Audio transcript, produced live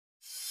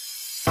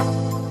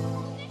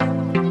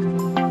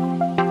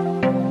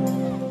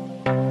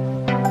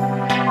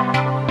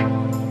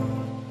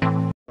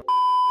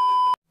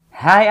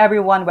Hi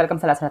everyone! Welcome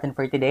sa lesson natin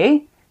for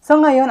today. So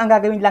ngayon, ang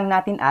gagawin lang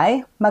natin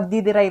ay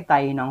magdi-derive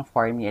tayo ng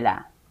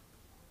formula.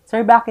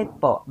 Sir, bakit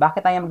po?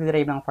 Bakit tayo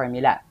magdi-derive ng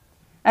formula?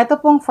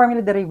 Ito pong formula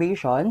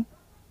derivation,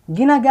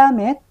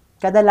 ginagamit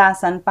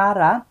kadalasan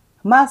para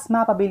mas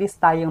mapabilis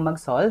tayong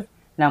mag-solve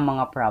ng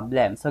mga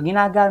problem. So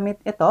ginagamit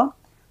ito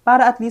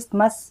para at least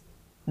mas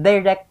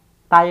direct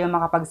tayo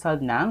makapag-solve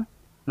ng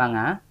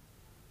mga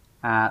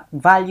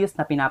values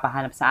na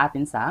pinapahanap sa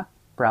atin sa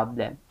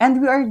problem.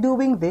 And we are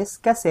doing this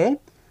kasi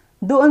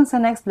doon sa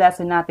next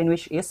lesson natin,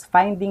 which is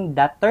finding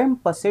the term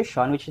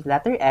position, which is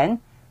letter N,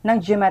 ng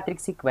geometric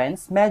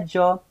sequence,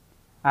 medyo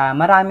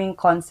maraming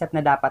concept na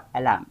dapat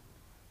alam.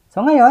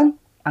 So ngayon,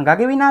 ang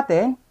gagawin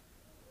natin,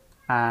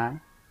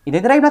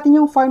 i-derive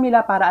natin yung formula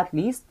para at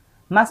least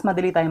mas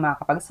madali tayong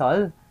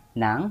makakapag-solve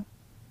ng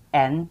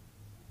N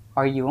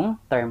or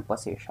yung term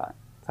position.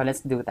 So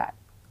let's do that.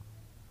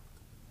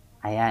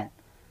 Ayan.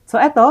 So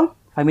eto,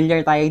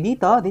 familiar tayo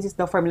dito. This is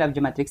the formula of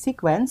geometric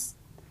sequence.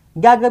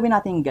 Gagawin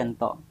natin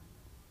ganito.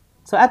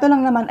 So, ito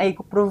lang naman ay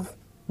prove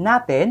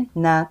natin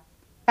na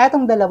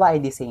etong dalawa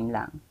ay the same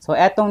lang. So,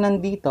 etong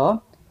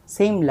nandito,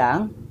 same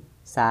lang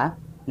sa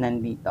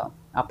nandito.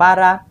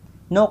 Para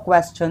no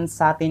questions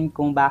sa atin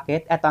kung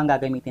bakit ito ang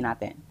gagamitin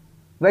natin.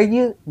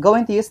 We're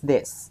going to use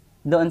this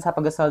doon sa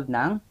pag-solve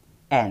ng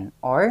N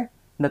or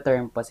the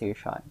term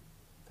position.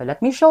 So,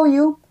 let me show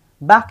you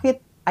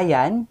bakit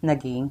ayan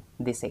naging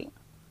the same.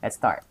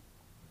 Let's start.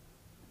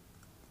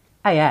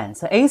 Ayan,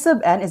 so a sub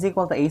n is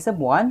equal to a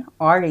sub 1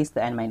 or raised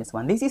to n minus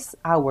 1. This is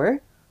our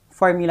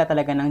formula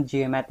talaga ng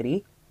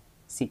geometric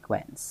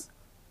sequence.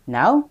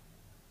 Now,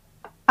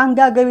 ang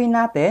gagawin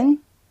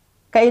natin,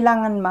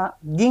 kailangan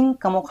maging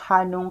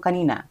kamukha nung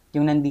kanina,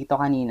 yung nandito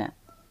kanina.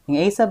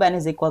 Yung a sub n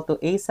is equal to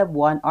a sub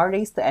 1 r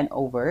raised to n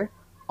over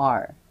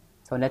r.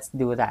 So, let's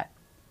do that.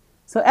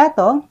 So,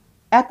 eto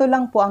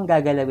lang po ang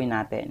gagalawin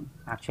natin,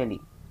 actually.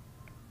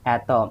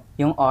 Eto,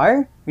 yung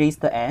r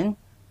raised to n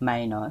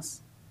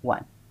minus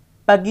 1.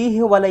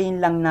 Paghihiwalayin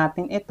lang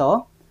natin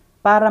ito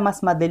para mas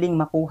madaling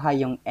makuha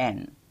yung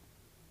n.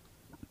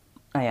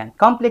 Ayan,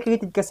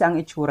 complicated kasi ang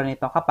itsura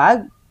nito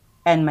kapag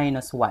n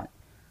minus 1.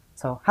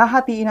 So,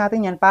 hahatiin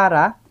natin yan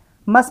para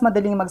mas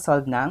madaling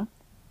mag-solve ng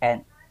n.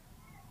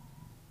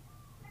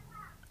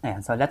 Ayan,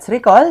 so let's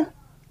recall.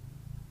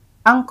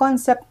 Ang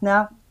concept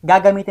na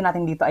gagamitin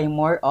natin dito ay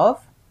more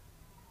of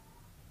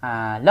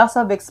loss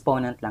of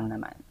exponent lang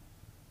naman.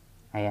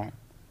 Ayan.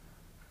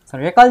 So,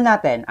 recall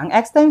natin, ang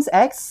x times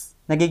x,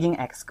 nagiging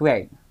x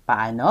squared.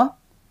 Paano?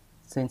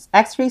 Since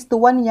x raised to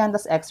 1 yan,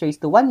 tas x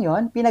raised to 1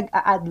 yon,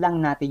 pinag-a-add lang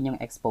natin yung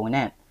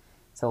exponent.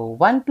 So,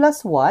 1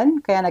 plus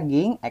 1, kaya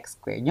naging x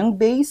squared. Yung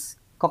base,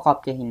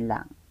 kokopyahin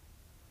lang.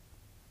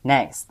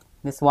 Next,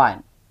 this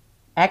one.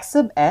 X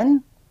sub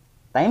n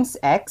times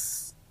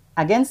x.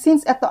 Again,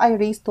 since ito ay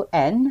raised to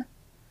n,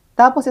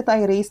 tapos ito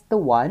ay raised to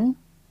 1,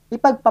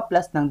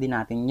 ipagpa-plus lang din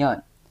natin yon.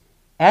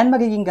 And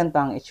magiging ganito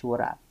ang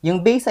itsura.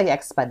 Yung base ay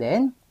x pa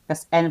din,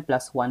 tas n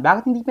plus 1.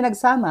 Bakit hindi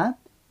pinagsama?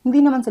 Hindi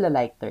naman sila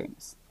like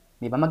terms.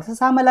 Di ba?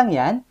 Magsasama lang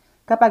yan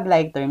kapag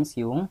like terms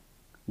yung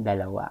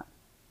dalawa.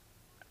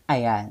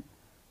 Ayan.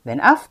 Then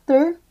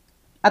after,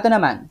 ito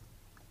naman.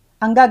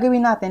 Ang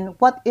gagawin natin,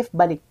 what if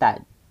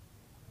baliktad?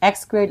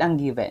 X squared ang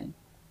given.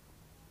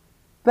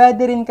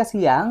 Pwede rin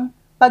kasi yung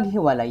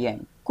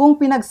paghiwalayin. Kung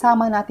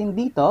pinagsama natin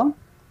dito,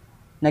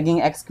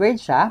 naging x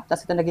squared siya,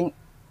 tapos ito naging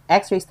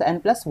x raised to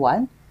n plus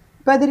 1,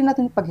 pwede rin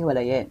natin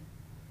paghiwalayin.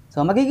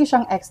 So, magiging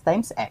siyang x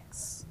times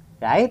x.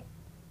 Right?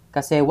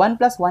 Kasi 1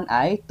 plus 1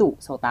 ay 2.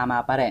 So, tama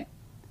pa rin.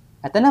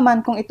 Ito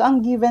naman, kung ito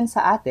ang given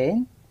sa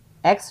atin,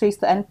 x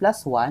raised to n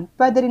plus 1,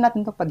 pwede rin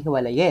natin itong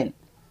paghiwalayin.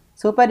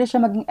 So, pwede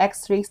siya maging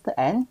x raised to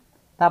n,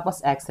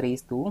 tapos x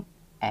raised to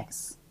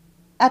x.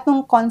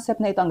 Atong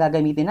concept na ito ang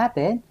gagamitin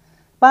natin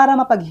para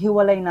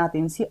mapaghiwalay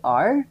natin si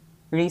r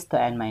raised to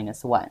n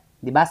minus 1.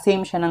 Diba?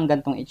 Same siya ng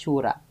gantong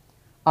itsura.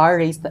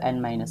 R raised to n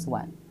minus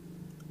 1.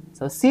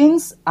 So,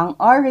 since ang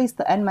r raised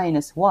to n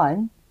minus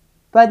 1,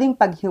 pwedeng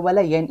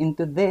paghiwalayin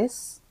into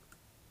this,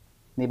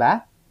 di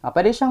ba?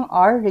 Pwede siyang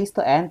r raised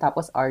to n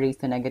tapos r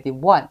raised to negative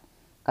 1.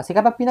 Kasi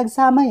kapag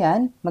pinagsama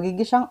yan,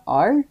 magiging siyang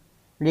r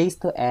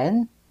raised to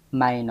n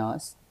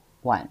minus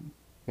 1.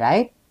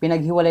 Right?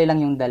 Pinaghiwalay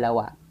lang yung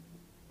dalawa.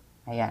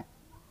 Ayan.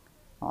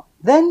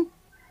 Then,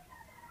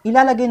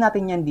 ilalagay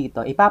natin yan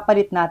dito.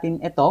 Ipapalit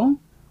natin itong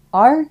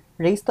r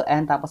raised to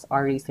n tapos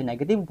r raised to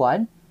negative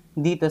 1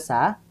 dito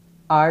sa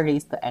r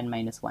raised to n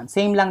minus 1.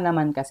 Same lang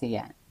naman kasi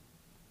yan.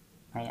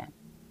 Ayan.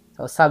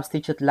 So,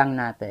 substitute lang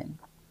natin.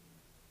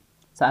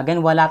 So,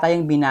 again, wala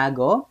tayong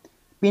binago.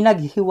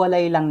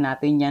 Pinaghiwalay lang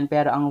natin yan,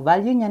 pero ang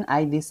value niyan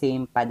ay the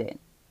same pa din.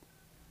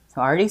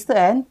 So, r raised to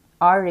n,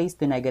 r raised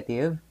to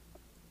negative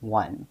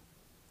 1.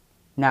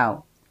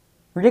 Now,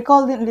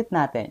 recall din ulit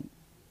natin.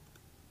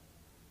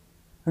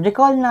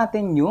 Recall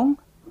natin yung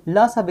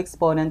loss of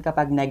exponent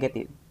kapag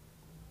negative.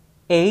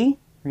 A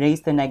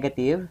raised to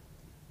negative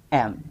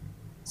m.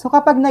 So,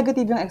 kapag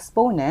negative yung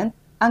exponent,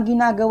 ang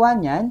ginagawa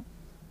niyan,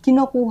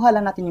 kinukuha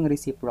lang natin yung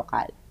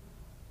reciprocal.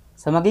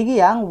 So,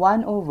 magiging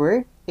 1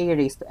 over a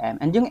raised to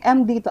m. And yung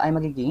m dito ay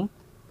magiging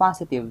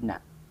positive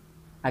na.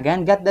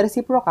 Again, get the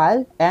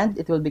reciprocal and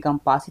it will become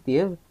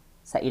positive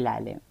sa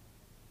ilalim.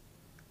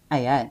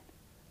 Ayan.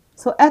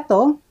 So,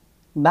 eto,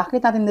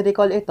 bakit natin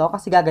ni-recall ito?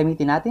 Kasi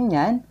gagamitin natin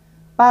yan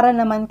para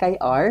naman kay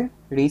r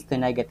raised to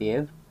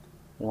negative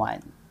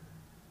 1.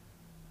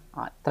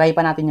 Try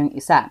pa natin yung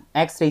isa,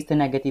 x raised to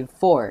negative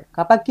 4.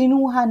 Kapag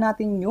kinuha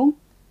natin yung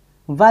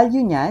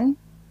value niyan,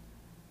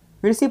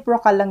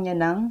 reciprocal lang niya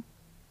ng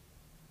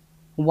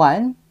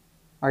 1,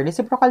 or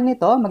reciprocal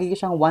nito, magiging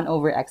siyang 1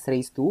 over x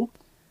raised to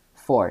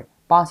 4.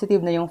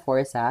 Positive na yung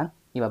 4 sa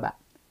ibaba.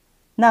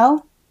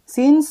 Now,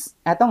 since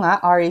eto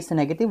nga, r raised to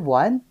negative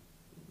 1,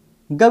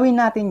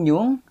 gawin natin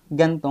yung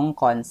gantong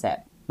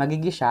concept.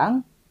 Magiging siyang,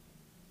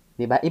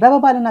 diba?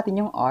 Ibababa lang natin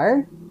yung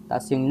r,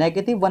 tapos yung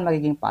negative 1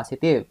 magiging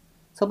positive.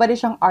 So, pwede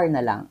siyang r na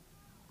lang.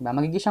 Diba?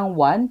 Magiging siyang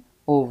 1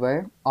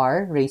 over r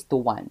raised to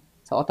 1.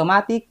 So,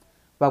 automatic,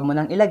 wag mo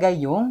nang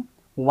ilagay yung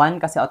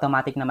 1 kasi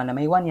automatic naman na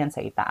may 1 yan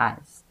sa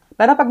itaas.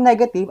 Pero pag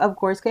negative, of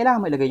course,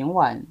 kailangan mo ilagay yung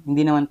 1.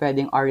 Hindi naman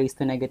pwedeng r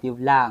raised to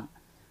negative lang.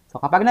 So,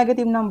 kapag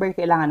negative number,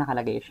 kailangan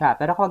nakalagay siya.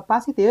 Pero kapag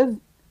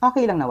positive,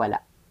 okay lang na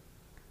wala.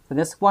 So,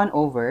 that's 1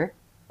 over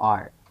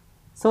r.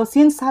 So,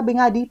 since sabi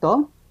nga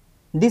dito,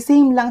 the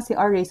same lang si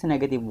r raised to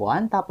negative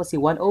 1, tapos si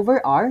 1 over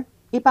r,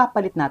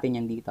 ipapalit natin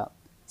yan dito.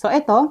 So,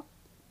 ito,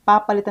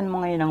 papalitan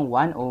mo ngayon ng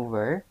 1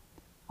 over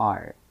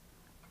r.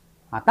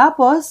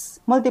 Tapos,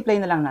 multiply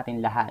na lang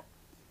natin lahat.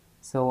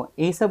 So,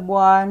 a sub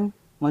 1,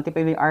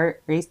 multiply by r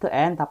raised to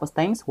n, tapos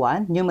times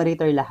 1,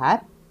 numerator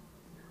lahat.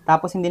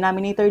 Tapos, yung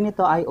denominator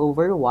nito ay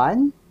over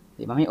 1.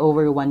 Diba? May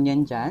over 1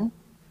 yan dyan.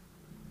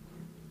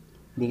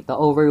 Dito,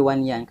 over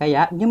 1 yan.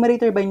 Kaya,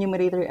 numerator by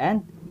numerator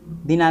and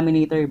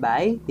denominator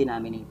by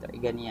denominator.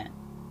 Ganyan.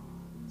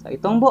 So,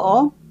 itong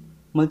buo,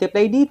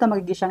 multiply dito,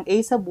 magiging siyang a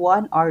sub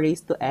 1, r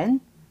raised to n.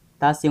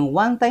 Tapos, yung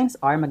 1 times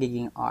r,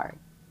 magiging r.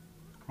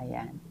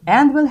 Ayan.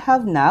 And we'll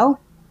have now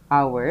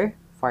our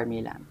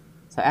formula.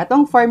 So,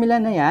 etong formula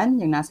na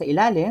yan, yung nasa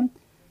ilalim,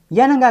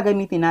 yan ang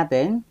gagamitin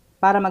natin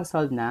para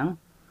mag-solve ng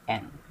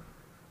n.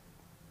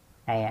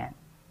 Ayan.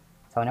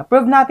 So,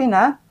 na-prove natin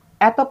na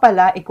eto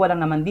pala equal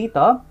lang naman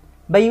dito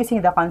by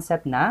using the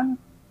concept ng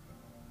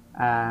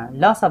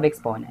loss of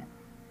exponent.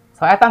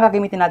 So, eto ang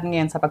gagamitin natin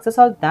ngayon sa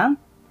pagsasolve ng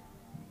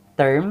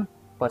term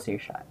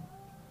position.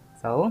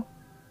 So,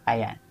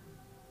 ayan.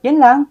 Yan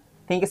lang.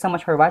 Thank you so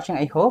much for watching.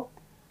 I hope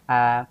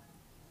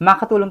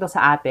makatulong to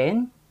sa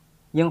atin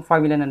yung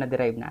formula na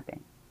na-derive natin.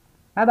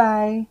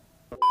 Bye-bye!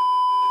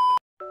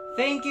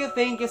 Thank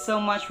you so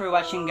much for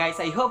watching,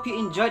 guys. I hope you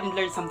enjoyed and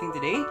learned something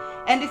today.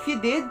 And if you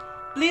did,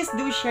 please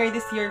do share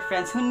this to your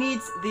friends who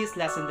needs this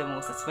lesson the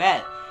most as well.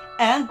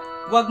 And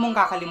huwag mong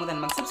kakalimutan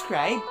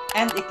mag-subscribe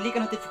and i-click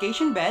ang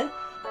notification bell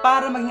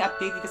para maging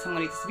update dito sa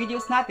mga latest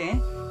videos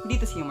natin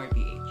dito sa YouMore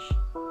PH.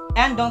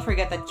 And don't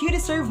forget that you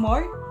deserve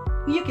more,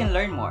 you can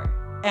learn more,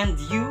 and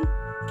you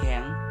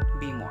can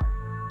be more.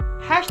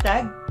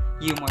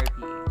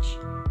 #YouMorePH.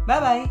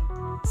 Bye-bye!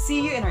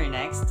 See you in our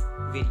next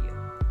video.